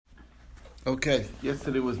Okay,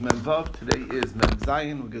 yesterday was Mem Vav, today is Mem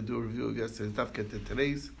Zayin. We're going to do a review of yesterday's daf, get to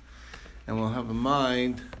today's, and we'll have in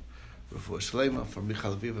mind Refuah Shlema from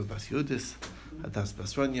Michal Aviva Bas Yudis, Hadas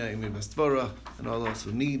Bas Ranya, Imi Bas Dvora, and all else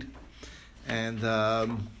who need. And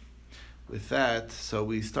with that, so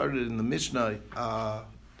we started in the Mishnah,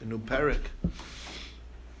 the new parak,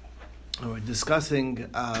 and we're discussing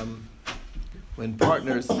when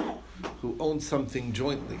partners who own something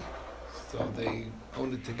jointly, so they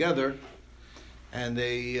own it together, and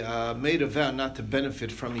they made a vow not to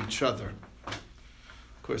benefit from each other.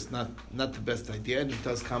 Of course, not the best idea, and it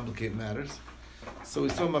does complicate matters. So we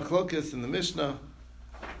saw machlokas in the Mishnah,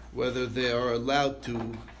 whether they are allowed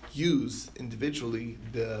to use individually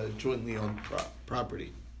the jointly owned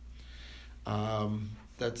property.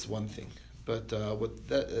 That's one thing. But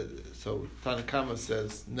so Tanakama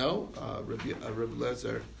says no. Rabbi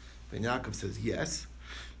Lezer ben Yaakov says yes.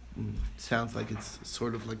 Sounds like it's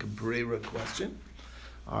sort of like a Brera question.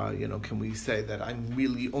 Can we say that I'm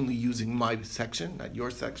really only using my section, not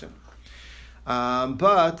your section?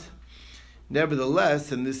 But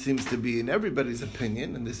nevertheless, and this seems to be in everybody's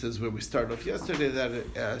opinion, and this is where we started off yesterday,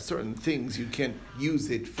 that certain things you can't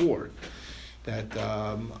use it for. That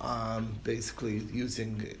basically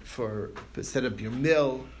using it for set up your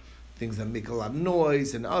mill, things that make a lot of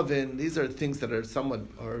noise, an oven. These are things that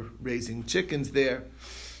are raising chickens there.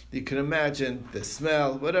 You can imagine the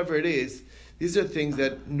smell, whatever it is. These are things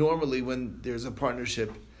that normally when there's a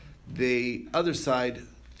partnership, the other side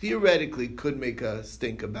theoretically could make a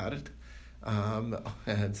stink about it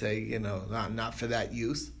and say, not for that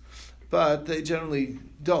use. But they generally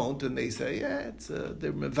don't, and they say,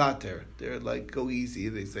 they're mevater. They're like, go easy.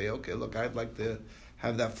 They say, okay, look, I'd like to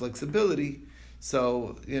have that flexibility,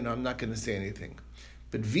 so, I'm not going to say anything.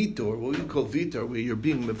 But vitor, what we call vitor, where you're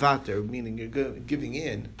being mevater, meaning you're giving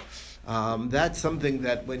in, that's something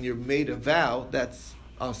that when you're made a vow, that's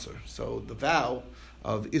asur. So the vow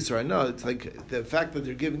of Isra, no, it's like the fact that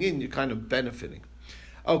they're giving in, you're kind of benefiting.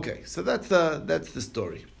 Okay, so that's the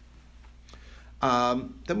story.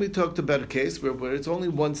 Then we talked about a case where it's only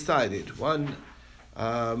one-sided. One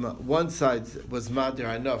side was madir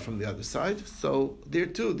hana from the other side. So there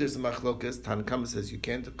too, there's a machlokas. Tanakama says you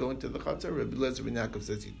can't go into the chatzar. Rabbi Lezer ben Yaakov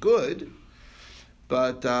says you could.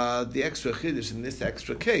 But the extra chiddush in this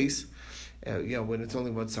extra case, when it's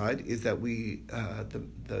only one side, is that we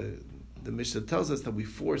the Mishnah tells us that we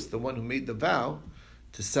force the one who made the vow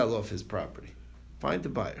to sell off his property, find a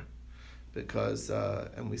buyer. Because,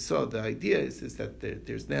 and we saw the idea is that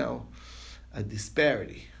there's now a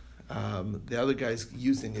disparity. The other guy's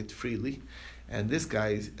using it freely, and this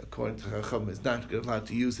guy, according to Chacham, is not allowed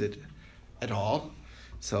to use it at all.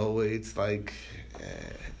 So it's like,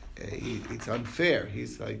 it's unfair.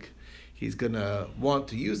 He's going to want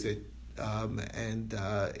to use it, and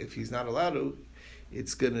if he's not allowed to,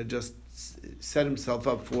 it's going to just set himself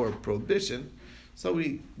up for prohibition. So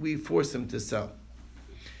we force him to sell.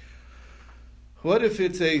 What if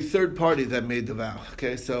it's a third party that made the vow?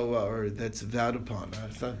 Okay, so or that's vowed upon.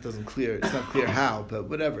 It's not clear how, but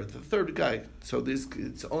whatever. The third guy. So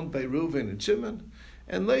it's owned by Reuven and Shimon,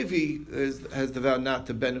 and Levi has the vow not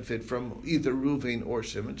to benefit from either Reuven or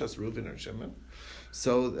Shimon, just Reuven or Shimon.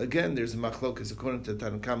 So again, there's a machlokas. According to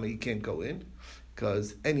Tanakama, he can't go in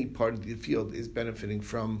because any part of the field is benefiting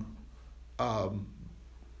from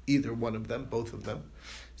either one of them, both of them.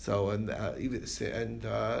 So and Rabbi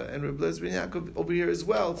Lezer ben Yaakov over here as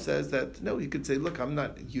well says that no, you could say, look, I'm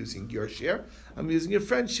not using your share, I'm using your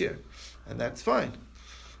friend's share, and that's fine.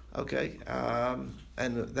 Okay,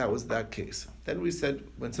 and that was that case. Then we said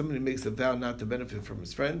when somebody makes a vow not to benefit from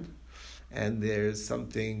his friend, and there's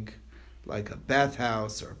something like a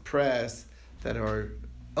bathhouse or a press that are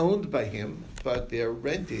owned by him, but they are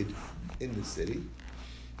rented in the city,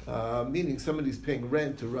 meaning somebody's paying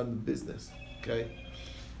rent to run the business. Okay.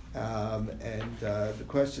 The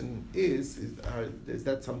question is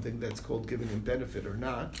that something that's called giving him benefit or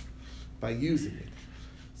not by using it?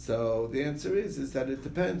 So the answer is that it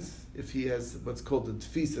depends. If he has what's called a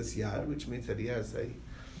tfisas yad, which means that he has a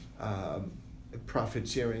profit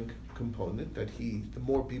sharing component, that the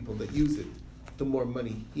more people that use it, the more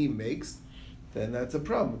money he makes, then that's a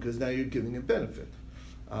problem because now you're giving him benefit.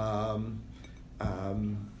 But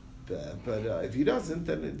if he doesn't,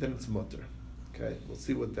 then it's mutter. Okay, we'll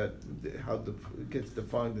see how it gets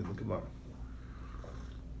defined in the Gemara.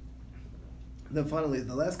 Then finally,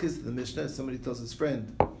 the last case of the Mishnah, somebody tells his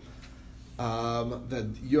friend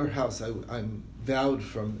that your house I'm vowed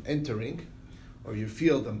from entering, or your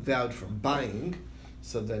field I'm vowed from buying.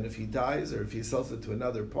 So then if he dies or if he sells it to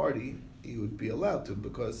another party, he would be allowed to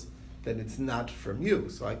because then it's not from you.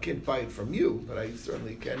 So I can't buy it from you, but I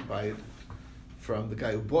certainly can buy it from the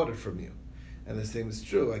guy who bought it from you. And the same is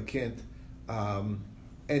true. I can't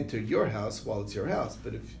enter your house while it's your house,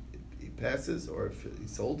 but if he passes or if he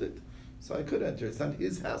sold it, so I could enter. It's not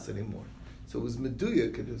his house anymore. So it was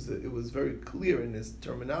meduyak. It was very clear in his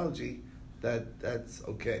terminology that that's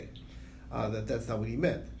okay. That's not what he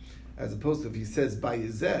meant. As opposed to if he says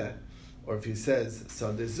bayizeh, or if he says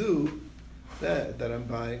sadezu, that I'm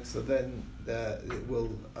buying, so then it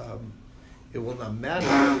will not matter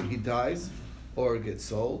whether he dies or gets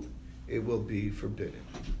sold. It will be forbidden.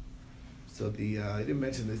 So I didn't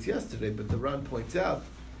mention this yesterday, but the Ran points out,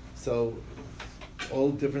 so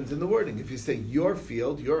all difference in the wording. If you say your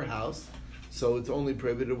field, your house, so it's only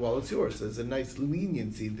prohibited while it's yours. So there's a nice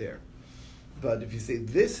leniency there. But if you say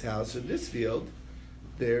this house or this field,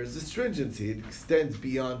 there's a stringency. It extends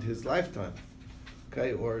beyond his lifetime,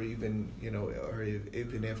 okay, or even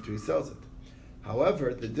even after he sells it.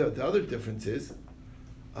 However, the other difference is,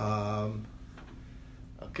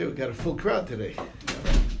 okay, we got a full crowd today.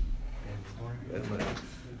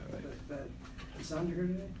 Is Sandra here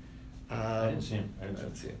today? I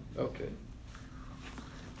didn't see him. Okay.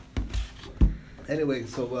 Anyway,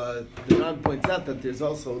 so the Ran points out that there's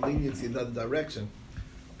also leniency in the other direction,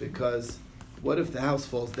 because what if the house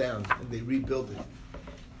falls down and they rebuild it?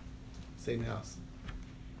 Same house.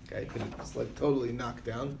 Okay, but it's like totally knocked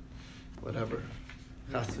down, whatever.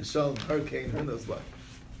 Chas v'shalom, hurricane, who knows what.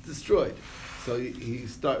 Destroyed. So he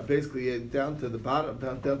basically down to the bottom,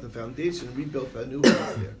 down to the foundation, rebuilt a new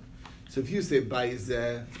house there. So if you say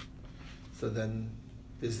bayizeh, so then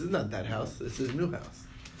this is not that house, this is a new house.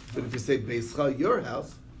 But if you say beischa, your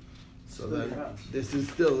house, so then this is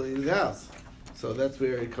still his house. So that's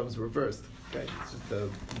where it comes reversed. Okay, it's just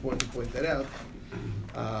important to point that out,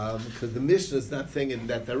 because the Mishnah is not saying in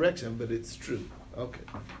that direction, but it's true. Okay.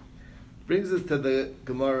 Brings us to the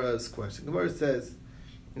Gemara's question. Gemara says,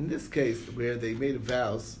 in this case, where they made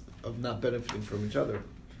vows of not benefiting from each other,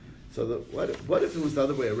 so what if it was the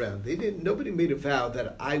other way around? Nobody made a vow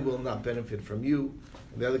that I will not benefit from you,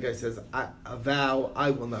 and the other guy says, a vow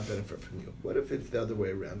I will not benefit from you. What if it's the other way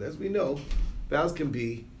around? As we know, vows can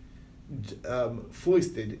be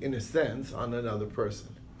foisted in a sense on another person.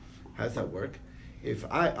 How does that work? If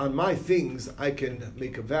on my things I can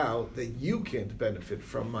make a vow that you can't benefit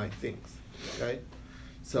from my things. Okay,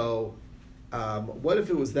 so what if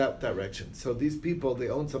it was that direction? So these people, they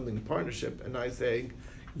own something in partnership, and I'm saying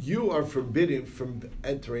you are forbidden from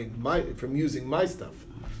using my stuff,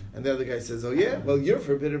 and the other guy says, oh yeah, well you're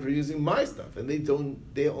forbidden from using my stuff, and they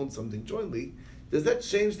own something jointly. Does that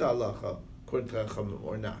change the halacha according to Chachamim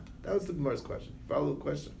or not? That was the Gemara's question. Follow the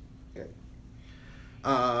question. Okay.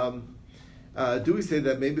 Do we say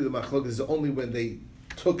that maybe the machlok is only when they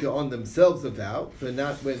took on themselves a vow, but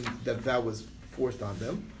not when that vow was forced on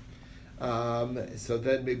them? So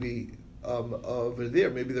then maybe over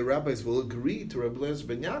there, maybe the rabbis will agree to Rabbi Eliezer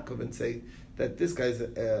ben Yaakov and say that this guy's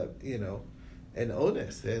an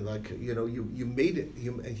onus, and you made it.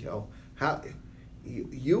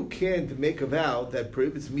 You can't make a vow that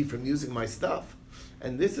prohibits me from using my stuff,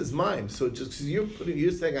 and this is mine. So just because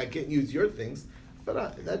you're saying I can't use your things,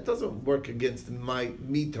 but that doesn't work against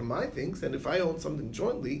me to my things. And if I own something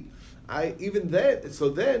jointly, so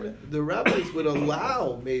then the rabbis would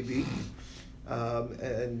allow maybe,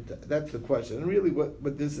 and that's the question. And really,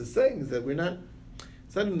 what this is saying is that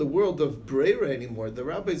it's not in the world of Breira anymore. The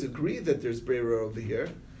rabbis agree that there's Breira over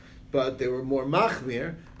here, but they were more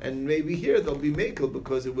machmir, and maybe here they'll be mekel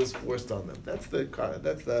because it was forced on them. That's the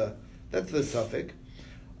suffix.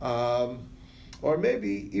 Or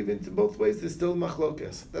maybe even to both ways there's still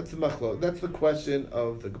machlokes. That's the machlok. That's the question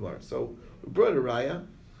of the Gemara. So we brought a raya,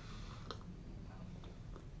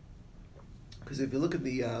 because if you look at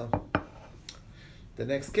the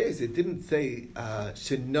next case, it didn't say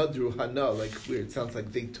shenadru hana, like weird. It sounds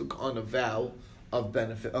like they took on a vow of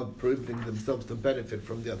benefit, of prohibiting themselves to benefit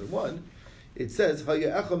from the other one. It says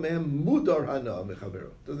haya'acha mehem mudar hana mechavero.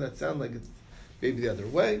 Doesn't that sound like it's maybe the other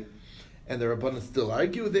way? And the Rabbanan still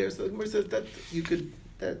argue there. So the Gemara says that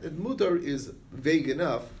that mudar is vague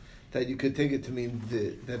enough that you could take it to mean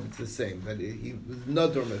that it's the same, that he was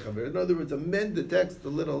nador mechaber. In other words, amend the text a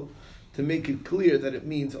little to make it clear that it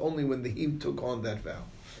means only when he took on that vow.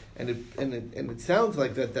 And it sounds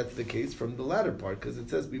like that's the case from the latter part, because it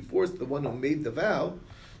says we forced the one who made the vow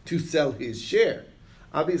to sell his share.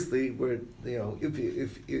 Obviously,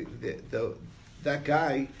 that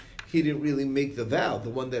guy, he didn't really make the vow, the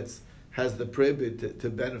one has the prohibit to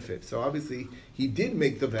benefit. So obviously he did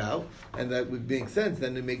make the vow, and that would make sense.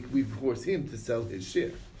 Then we force him to sell his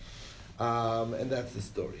share, and that's the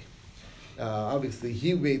story. obviously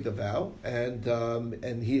he made the vow,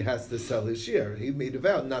 and he has to sell his share. He made a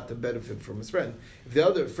vow not to benefit from his friend. If the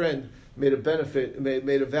other friend made a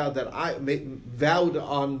vow that vowed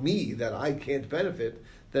on me that I can't benefit,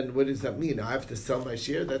 then what does that mean? I have to sell my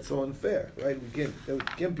share? That's so unfair, right? It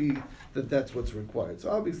can't be that that's what's required. So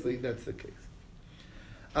obviously that's the case.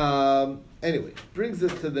 Anyway, brings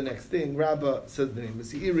us to the next thing. Rabbah says the name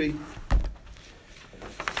is Iri.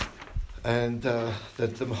 And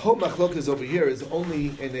that the whole machlokas over here is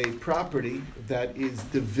only in a property that is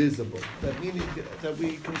divisible. That meaning that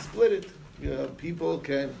we can split it. People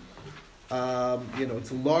can,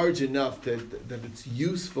 it's large enough that it's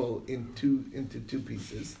useful into two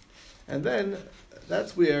pieces. And then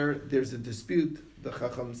that's where there's a dispute. The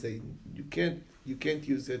Chacham say you can't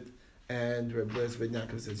use it, and Reb Eliezer ben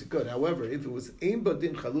Yaakov says you could. However, if it was ein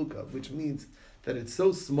badin chaluka, which means that it's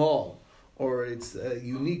so small, or it's a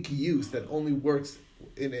unique use that only works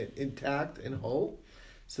in it intact and whole,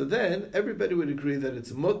 so then everybody would agree that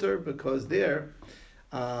it's mutter, because there,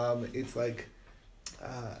 it's like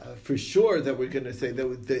for sure that we're going to say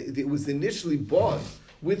that it was initially bought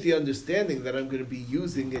with the understanding that I'm going to be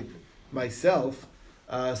using it myself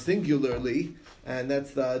singularly, and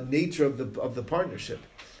that's the nature of the partnership,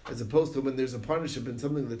 as opposed to when there's a partnership in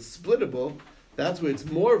something that's splittable. That's where it's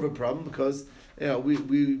more of a problem, because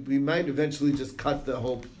we might eventually just cut the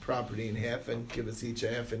whole property in half and give us each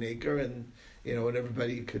a half an acre, and and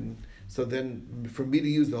everybody can. So then, for me to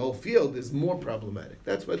use the whole field is more problematic.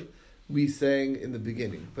 That's what we sang in the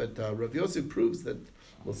beginning. But Rav Yosef proves that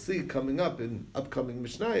we'll see coming up in upcoming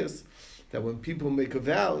Mishnayos that when people make a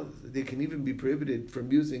vow, they can even be prohibited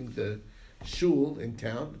from using the shul in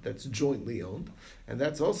town that's jointly owned, and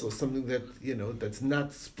that's also something that that's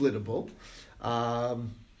not splittable.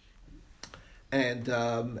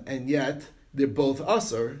 And yet they're both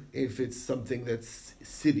usher if it's something that's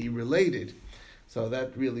city related. So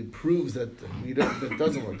that really proves that that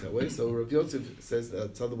doesn't work that way. So Rav Yosef says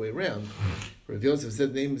that's the other way around. Rav Yosef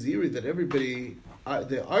said, name Ziri, that everybody,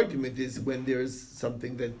 the argument is when there's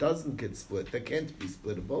something that doesn't get split, that can't be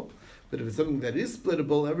splittable. But if it's something that is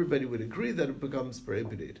splittable, everybody would agree that it becomes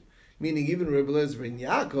prohibited. Meaning even Reb Eliezer ben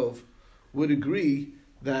Yaakov would agree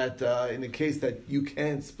that in a case that you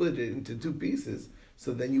can't split it into two pieces,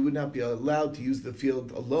 so then you would not be allowed to use the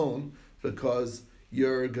field alone, because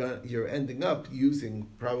you're ending up using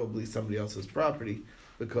probably somebody else's property,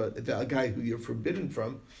 because a guy who you're forbidden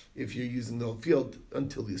from, if you're using the whole field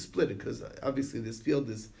until you split it, because obviously this field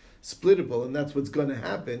is splittable, and that's what's going to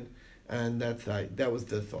happen, and that was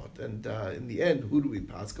the thought. And in the end, who do we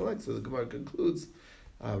pass like? So the Gemara concludes,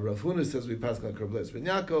 Rav Huna says we pass like Reb Eliezer ben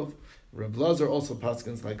Yaakov. Reb Eliezer also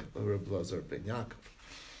paskins like Reb Eliezer ben Yaakov.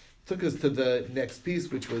 Took us to the next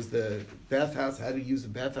piece, which was the bathhouse, how to use a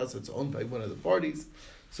bathhouse that's owned by one of the parties.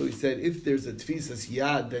 So he said, if there's a tfisas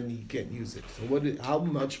yad, then you can't use it. So how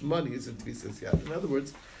much money is a tfisas yad? In other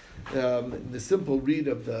words, in the simple read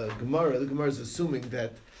of the Gemara is assuming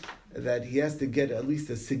that he has to get at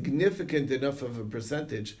least a significant enough of a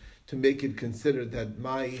percentage to make it considered that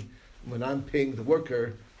when I'm paying the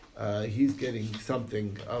worker, he's getting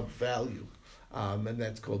something of value, and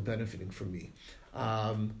that's called benefiting from me.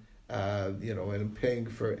 And I'm paying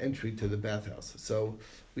for entry to the bathhouse. So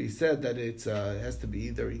we said that it has to be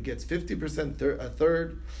either he gets 50%, a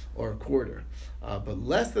third, or a quarter, but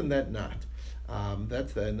less than that, not. And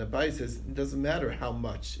the Abai says it doesn't matter how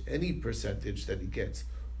much, any percentage that he gets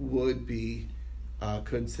would be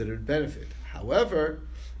considered benefit. However,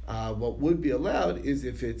 what would be allowed is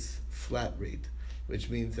if it's flat rate, which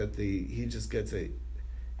means that he just gets a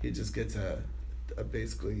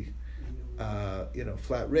basically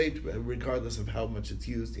flat rate regardless of how much it's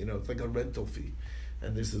used. It's like a rental fee,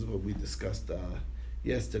 and this is what we discussed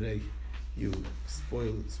yesterday. You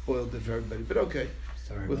spoiled it for everybody, but okay,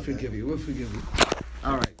 sorry. We'll forgive you.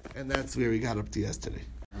 All right, and that's where we got up to yesterday.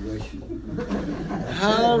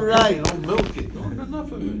 All right. Don't milk it. Don't have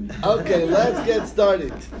enough of it. Okay, let's get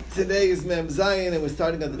started. Today is Mem Zayin, and we're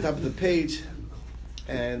starting at the top of the page.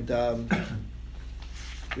 And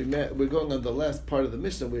we're going on the last part of the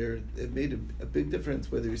Mishnah where it made a big difference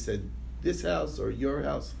whether you said this house or your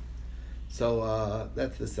house. So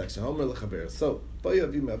that's this section. Omer l'chaver. So,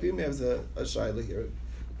 Avim has a shaila here.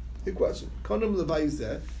 Good question. Konim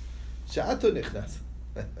levayuzeh sha'ato nichnas.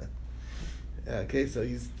 Okay, so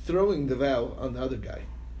he's throwing the vow on the other guy,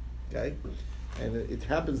 okay? And it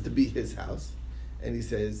happens to be his house. And he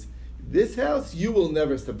says, this house you will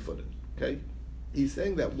never step foot in, okay? He's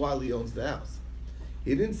saying that while he owns the house.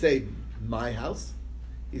 He didn't say my house.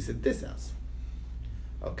 He said this house,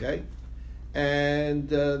 okay? And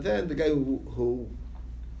then the guy who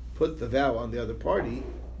put the vow on the other party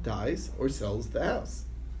dies or sells the house.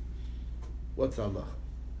 What's Allah?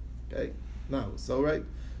 Okay, now, so right.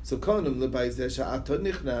 So konim lebayzeh sha'ato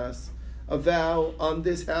nichnas, a vow on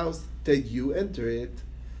this house that you enter it,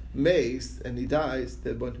 mace, and he dies,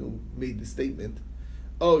 the one who made the statement,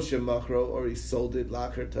 oh shemachro, or he sold it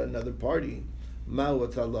lacher to another party. Ma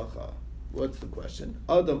what's halacha? What's the question?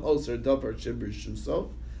 Adam oser davar shebrishuso,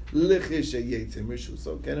 lichish yetzim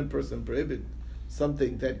rishuso. Can a person prohibit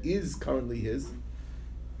something that is currently his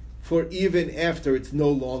for even after it's no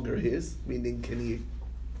longer his? Meaning, can he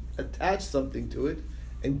attach something to it,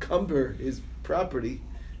 encumber his property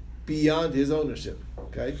beyond his ownership?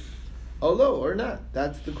 Okay, although or not,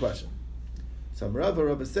 that's the question. So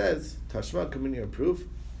Rava says, Tashma, come in your proof.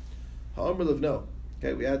 Ha'amr lev, no.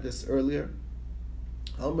 Okay, we had this earlier.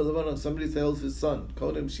 Ha'amr lev, somebody tells his son,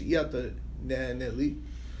 Kodim shi'iyata ne'eli,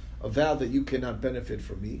 a vow that you cannot benefit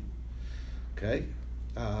from me. Okay,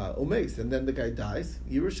 umeis, and then the guy dies.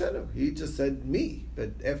 Yerushenu, he just said me,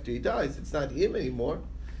 but after he dies, it's not him anymore.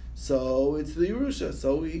 So it's the Yerusha,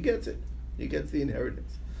 so he gets it. He gets the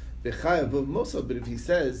inheritance. But if he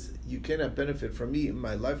says, you cannot benefit from me in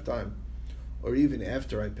my lifetime, or even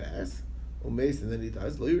after I pass, and then he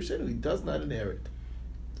dies, lo Yerusha, he does not inherit.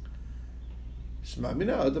 Shema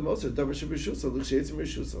mina, adam oser davar shebrishuso, l'cheitzim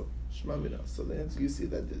rishuso. Shema mina. So the answer, you see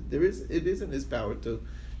that it is in his power to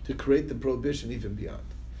create the prohibition even beyond.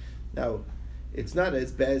 Now, it's not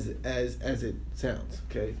as bad as it sounds.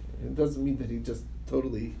 Okay, it doesn't mean that he just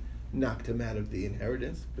totally knocked him out of the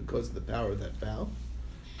inheritance because of the power of that vow.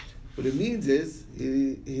 What it means is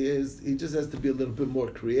he just has to be a little bit more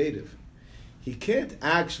creative. He can't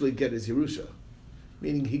actually get his Yerusha,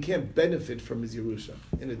 meaning he can't benefit from his Yerusha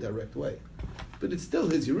in a direct way. But it's still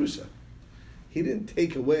his Yerusha. He didn't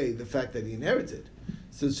take away the fact that he inherited.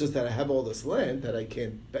 So it's just that I have all this land that I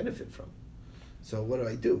can't benefit from. So what do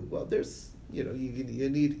I do? Well, there's, you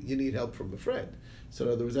need help from a friend. So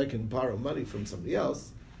in other words, I can borrow money from somebody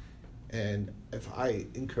else, and if I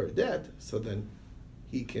incur debt, so then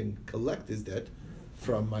he can collect his debt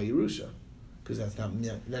from my Yerusha, because that's not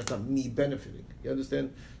me benefiting. You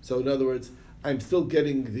understand? So in other words, I'm still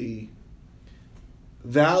getting the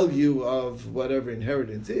value of whatever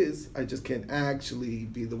inheritance is. I just can't actually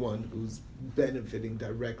be the one who's benefiting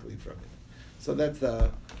directly from it. So that's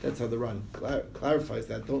how the Ran clarifies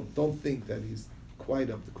that. Don't think that he's quite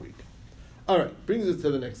up the creek. All right, brings us to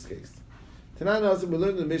the next case. Tanan Azim, we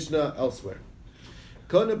learned in the Mishnah elsewhere.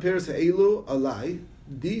 Kona Peres Eilu Alai,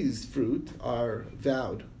 these fruit are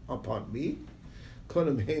vowed upon me.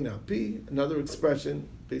 Kona Mehin Api, another expression,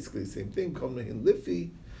 basically the same thing. Kona Mehin Lifi,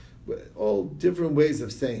 all different ways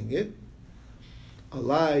of saying it.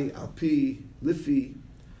 Alai, Api, Lifi.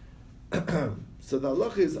 So the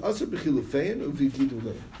halacha is Asr B'chilufein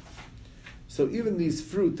U'V'Gidulei. So even these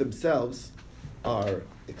fruit themselves are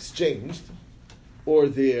exchanged, or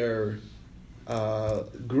their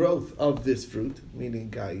growth of this fruit,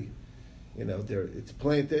 meaning it's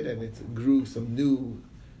planted and it grew some new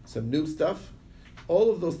stuff.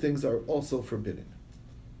 All of those things are also forbidden.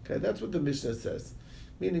 Okay, that's what the Mishnah says.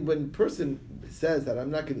 Meaning, when a person says that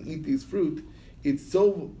I'm not going to eat these fruit, it's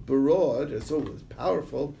so broad or so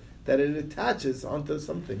powerful that it attaches onto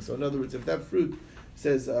something. So, in other words, if that fruit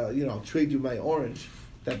says, I'll trade you my orange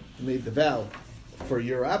that made the vow for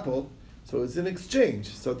your apple, so it's an exchange.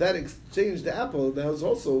 So that exchanged apple, that was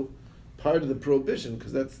also part of the prohibition,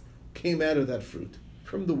 because that came out of that fruit,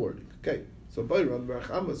 from the wording. Okay, so by Ram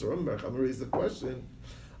Barachama, or Ram Barachama raised the question,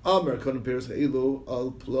 Amar Konapirs Eilu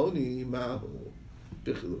al Ploni Mahu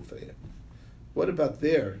Bichilufayim. What about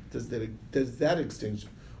there? Does that exchange?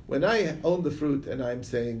 When I own the fruit and I'm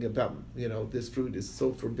saying about, this fruit is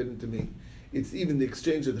so forbidden to me, it's even the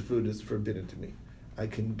exchange of the fruit is forbidden to me. I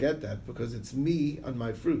can get that because it's me on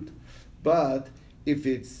my fruit. But if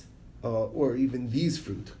it's, or even these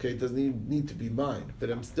fruit, okay, it doesn't even need to be mine, but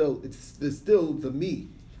it's still the me.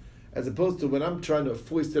 As opposed to when I'm trying to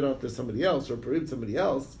foist it onto somebody else or prohibit somebody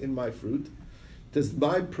else in my fruit, does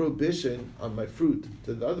my prohibition on my fruit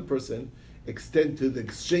to the other person extend to the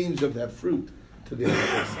exchange of that fruit to the other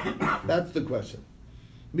person? That's the question.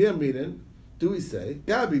 Miyamirin, do we say,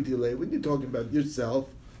 Gabi delay, when you're talking about yourself,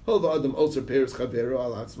 I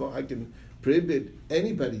can prohibit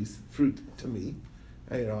anybody's fruit to me.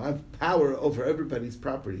 I have power over everybody's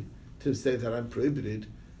property to say that I'm prohibited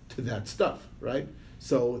to that stuff, right?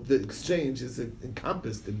 So the exchange is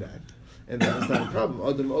encompassed in that, and that is not a problem.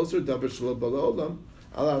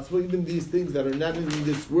 Even these things that are not in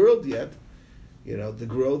this world yet, the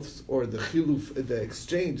growths or the chiluf, the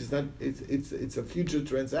exchange is not. It's a future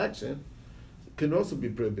transaction, can also be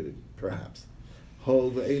prohibited, perhaps.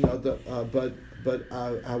 However,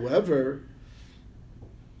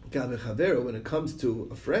 Gabe chavero, when it comes to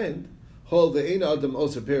a friend, hol ve'ein adam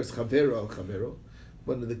oser peres chavero al chavero.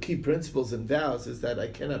 One of the key principles in vows is that I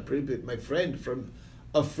cannot prohibit my friend from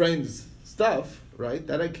a friend's stuff, right?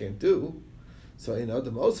 That I can't do. So in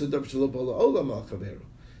adam oser dav shelo bo la'olam al chavero.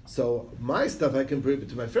 So my stuff I can prohibit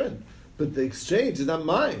to my friend, but the exchange is not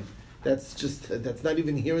mine. That's not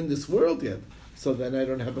even here in this world yet. So then I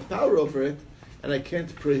don't have a power over it, and I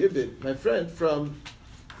can't prohibit my friend from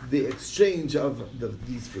the exchange of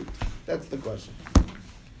these fruit. That's the question.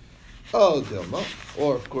 Oh, Dilma.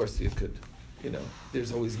 Or, of course, you could,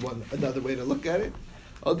 there's always another way to look at it.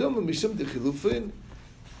 Oh, Dilma, Mishum de Chilufin,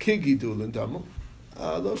 Kigidul and Damu.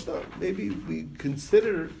 Maybe we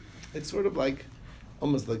consider it's sort of like,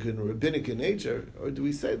 almost like in rabbinic in nature, or do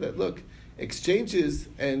we say that, look, exchanges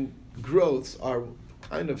and growths are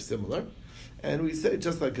kind of similar, and we say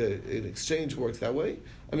just like an exchange works that way,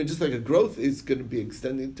 just like a growth is going to be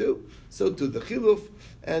extending too, so to the chiluf,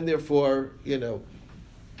 and therefore,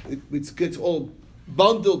 it gets all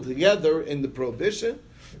bundled together in the prohibition,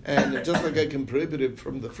 and just like I can prohibit it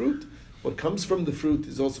from the fruit, what comes from the fruit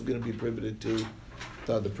is also going to be prohibited to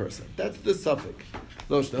the other person. That's the suffix.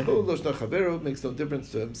 Loshnahu, loshna chavero, makes no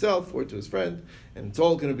difference to himself or to his friend, and it's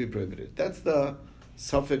all going to be prohibited. That's the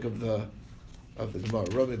suffix of the Gemara,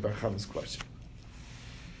 Rami Bar Chama's question.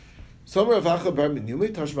 Somer Avacha Bar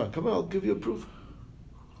Minyumi, Tashma, come on, I'll give you a proof.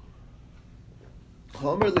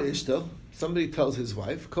 Homer leishto, somebody tells his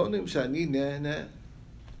wife, Konim shani ne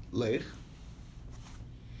lech.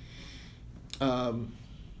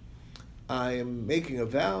 I am making a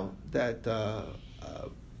vow that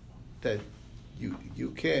that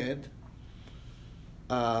you can't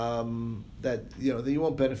that you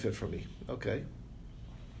won't benefit from me.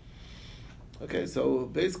 Okay, so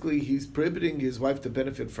basically he's prohibiting his wife to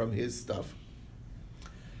benefit from his stuff.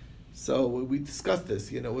 So we discussed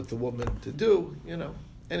this, what the woman to do,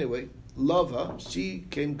 Anyway, Lava, she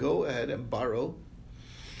can go ahead and borrow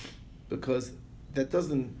because that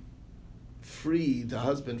doesn't free the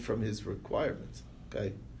husband from his requirements,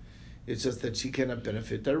 okay? It's just that she cannot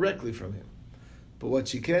benefit directly from him. But what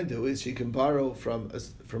she can do is she can borrow from a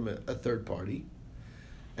third party,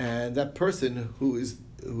 and that person who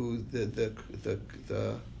the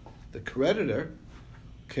creditor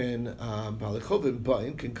can balichovim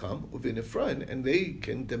bain can come within a friend, and they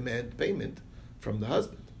can demand payment from the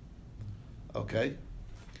husband. Okay,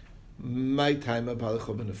 my time a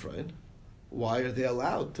balichovim a friend. Why are they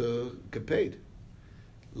allowed to get paid?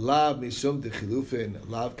 Lav mishum dechilufin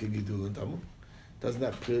lav kegidul damu. Doesn't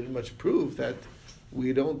that pretty much prove that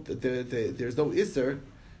we don't? There's no isser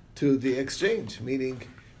to the exchange. Meaning,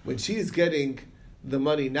 when she's getting the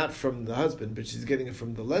money not from the husband, but she's getting it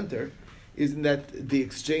from the lender, isn't that the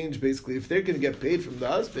exchange? Basically, if they're going to get paid from the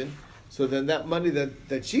husband, so then that money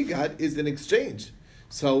that she got is an exchange.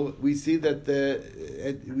 So we see that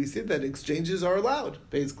exchanges are allowed.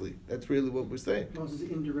 Basically, that's really what we're saying. No, this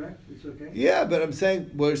is indirect. It's okay. Yeah, but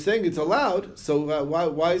we're saying it's allowed. So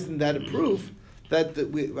why isn't that a proof that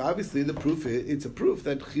obviously the proof it's a proof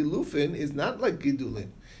that chilufin is not like gidulin.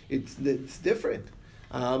 It's different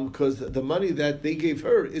because the money that they gave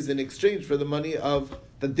her is in exchange for the money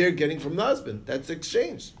that they're getting from the husband. That's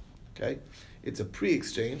exchange. Okay, it's a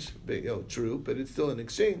pre-exchange, true, but it's still an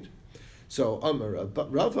exchange. So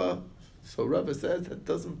Rava says that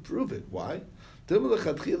doesn't prove it. Why? You're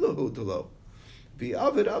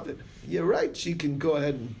right. She can go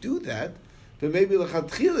ahead and do that, but maybe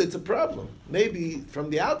l'chatchila it's a problem. Maybe from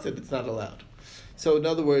the outset it's not allowed. So in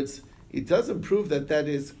other words, it doesn't prove that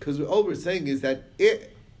is because all we're saying is that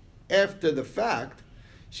after the fact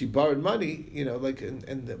she borrowed money.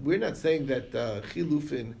 And we're not saying that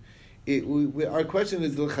chilufin. Our question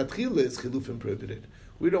is l'chatchila is chilufin prohibited.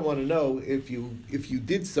 We don't want to know if you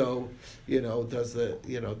did so, does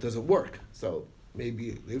it work? So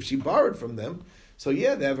maybe if she borrowed from them, so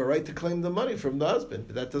yeah, they have a right to claim the money from the husband,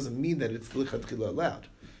 but that doesn't mean that it's lichatchila allowed.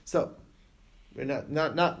 So we're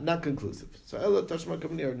not conclusive. So Ella Tashma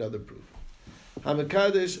Kamni another proof.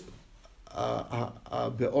 Hamakadosh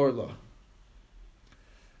be'orla.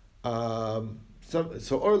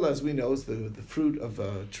 So orla, as we know, is the fruit of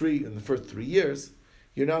a tree in the first 3 years.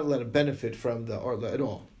 You're not allowed to benefit from the orla at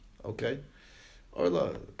all. Okay?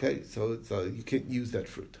 Orla, okay, so you can't use that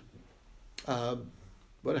fruit.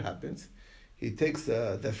 What happens? He takes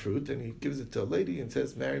the fruit and he gives it to a lady and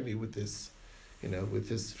says, marry me with this, with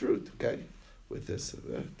this fruit, okay? With this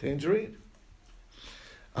tangerine.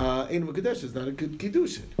 In Mukadesh is not a good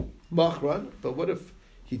kiddushin. Machran, but what if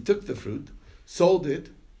he took the fruit, sold it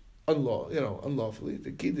unlawfully,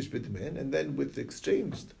 the kiddush b'd'man, and then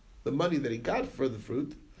exchanged the money that he got for the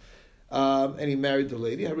fruit, and he married the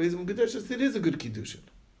lady. It is a good kiddushin.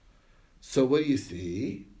 So what do you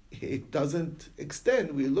see? It doesn't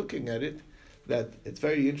extend. We're looking at it, that it's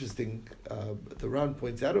very interesting. The Ran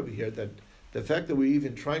points out over here that the fact that we're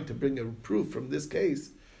even trying to bring a proof from this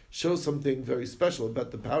case shows something very special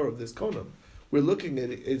about the power of this konam. We're looking at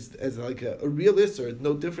it as like a real Isser,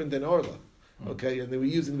 no different than Orla. Okay, and then we're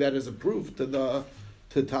using that as a proof to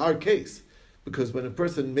our case. Because when a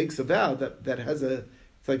person makes a vow, that has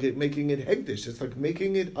it's like making it hegdish. It's like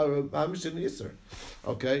making it amish and Isser.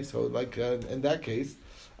 Okay, so like in that case,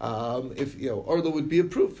 if Orla would be a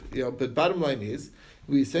proof. But bottom line is,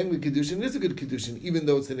 we're saying the kedushin is a good kedushin, even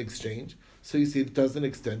though it's an exchange. So you see, it doesn't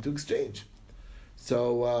extend to exchange.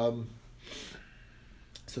 So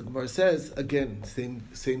Gemara says again,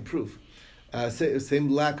 same proof, same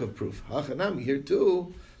lack of proof. Hachanami here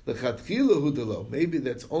too. Maybe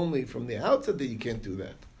that's only from the outset that you can't do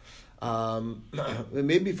that.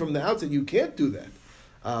 Maybe from the outset you can't do that.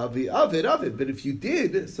 But if you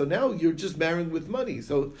did, so now you're just marrying with money.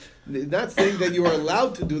 So not saying that you are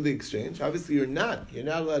allowed to do the exchange. Obviously you're not. You're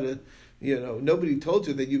not allowed to, nobody told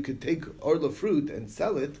you that you could take orla fruit and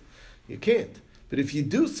sell it. You can't. But if you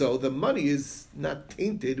do so, the money is not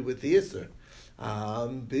tainted with the Isser.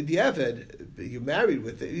 B'diavad, you married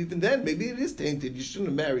with it. Even then, maybe it is tainted. You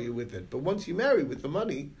shouldn't marry with it. But once you marry with the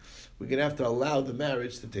money, we're going to have to allow the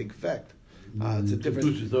marriage to take effect. It's a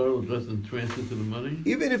different. Doesn't transfer to the money.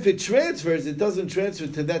 Even if it transfers, it doesn't transfer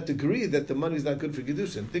to that degree that the money is not good for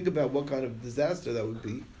kedushin. Think about what kind of disaster that would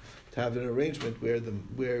be to have an arrangement where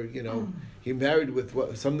he married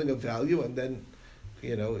with something of value and then.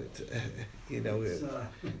 It was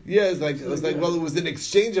like well, it was an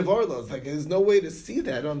exchange of Orla. It's like there's no way to see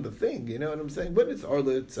that on the thing. You know what I'm saying? But it's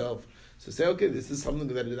Orla itself. So say, okay, this is something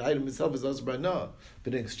that the item itself is also brana,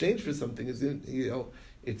 but in exchange for something is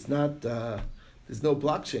it's not. There's no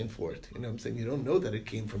blockchain for it. You know what I'm saying? You don't know that it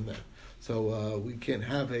came from there. So we can't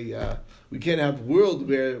have a world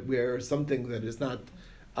where something that is not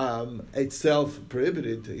itself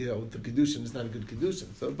prohibited. The kedushin is not a good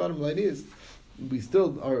kedushin. So the bottom line is. We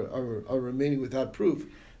still are remaining without proof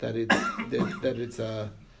that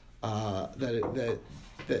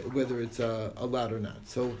whether it's allowed or not.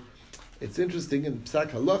 So it's interesting in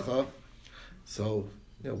Psak Halacha. So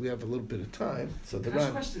we have a little bit of time. So Can I ask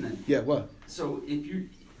a question then? Yeah, what? So if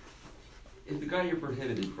the guy you're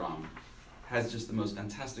prohibited from has just the most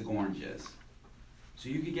fantastic oranges, so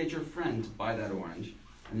you could get your friend to buy that orange,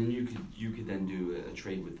 and then you could then do a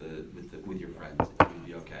trade with your friend. It would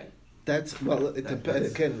be okay. It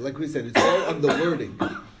depends. Again, like we said, it's all on the wording.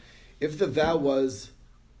 If the vow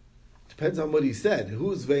depends on what he said.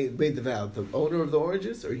 Who's made the vow? The owner of the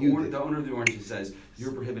oranges, or you? The owner of the oranges says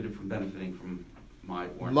you're prohibited from benefiting from my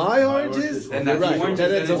oranges. My oranges? And that's right.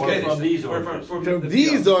 oranges, That's okay. From these oranges. From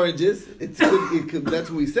these oranges, it's good. It could, that's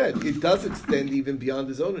what we said. It does extend even beyond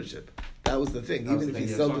his ownership. That was the thing. Even if he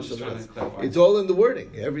sold to someone else, it's all in the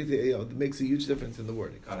wording. Everything it makes a huge difference in the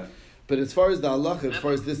wording. Got it. But as far as the halacha, as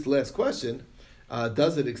far as this last question,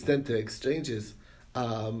 does it extend to exchanges?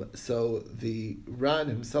 So the Ran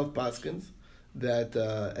himself paskins that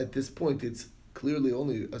at this point it's clearly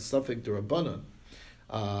only a suffix d'Rabbanan,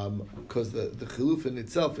 because the chiluf in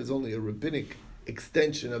itself is only a rabbinic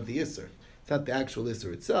extension of the Isser. It's not the actual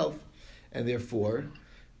Isser itself, and therefore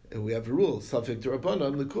we have a rule suffix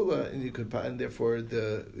d'Rabbanan lekula, and therefore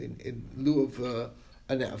in lieu of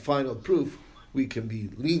a final proof, we can be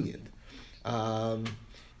lenient.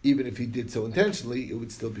 Even if he did so intentionally, it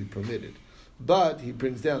would still be permitted. But he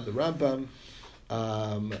brings down the Rambam,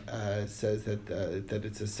 says that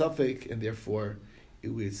it's a suffix, and therefore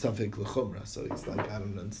it was suffix l'chumra. So he's like, I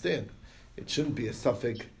don't understand. It shouldn't be a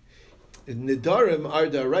suffix. Nidarim are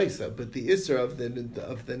daraisa, but the isser of the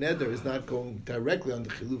neder is not going directly on the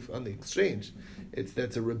chiluf, on the exchange.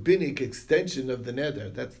 That's a rabbinic extension of the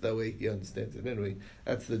neder. That's the way he understands it. Anyway,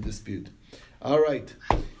 that's the dispute. All right.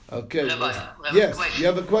 Okay. Yes. You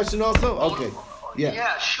have a question also? Okay.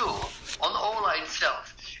 Yeah, sure. On Ola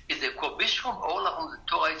itself, is the kobish from Ola on the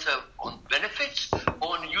Torah itself on benefits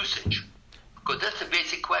or on usage? Because that's a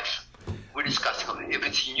basic question we're discussing. If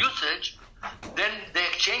it's in usage, then the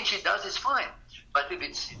exchange it does is fine. But if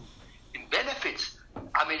it's in benefits,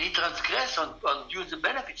 he transgressed on use the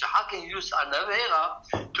benefits. So how can you use an avera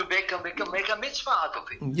to make a mitzvah out of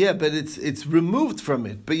it? Yeah, but it's removed from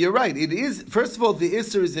it. But you're right. It is, first of all, the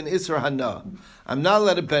Isser is an Isser Hana. I'm not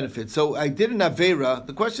allowed to benefit. So I did an avera.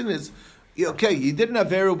 The question is, okay, he did an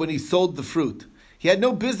avera when he sold the fruit. He had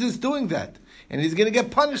no business doing that. And he's going to get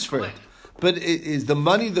punished for it. But is the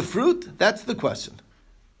money the fruit? That's the question.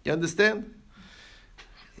 You understand?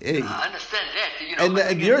 Hey. I understand that.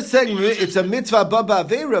 And you're saying it's a mitzvah baba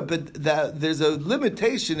avera, but there's a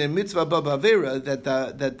limitation in mitzvah baba avera that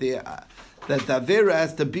the that the avera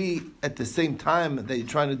has to be at the same time that you're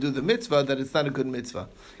trying to do the mitzvah, that it's not a good mitzvah.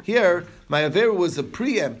 Here, my avera was a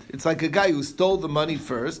preempt. It's like a guy who stole the money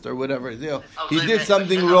first or whatever. He did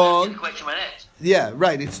something wrong. Yeah,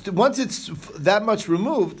 right. It's once it's that much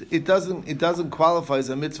removed, it doesn't qualify as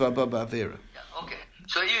a mitzvah b'avera. Yeah, okay.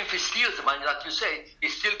 So even if he steals the money, like you say, he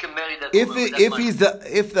still can marry that If woman with that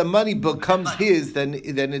money. if the money becomes his, then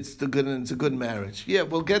it's a good marriage. Yeah,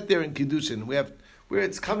 we'll get there in Kiddushin.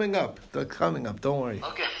 It's coming up. They're coming up. Don't worry.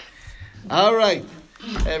 Okay. All right,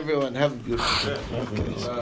 everyone, have a beautiful day.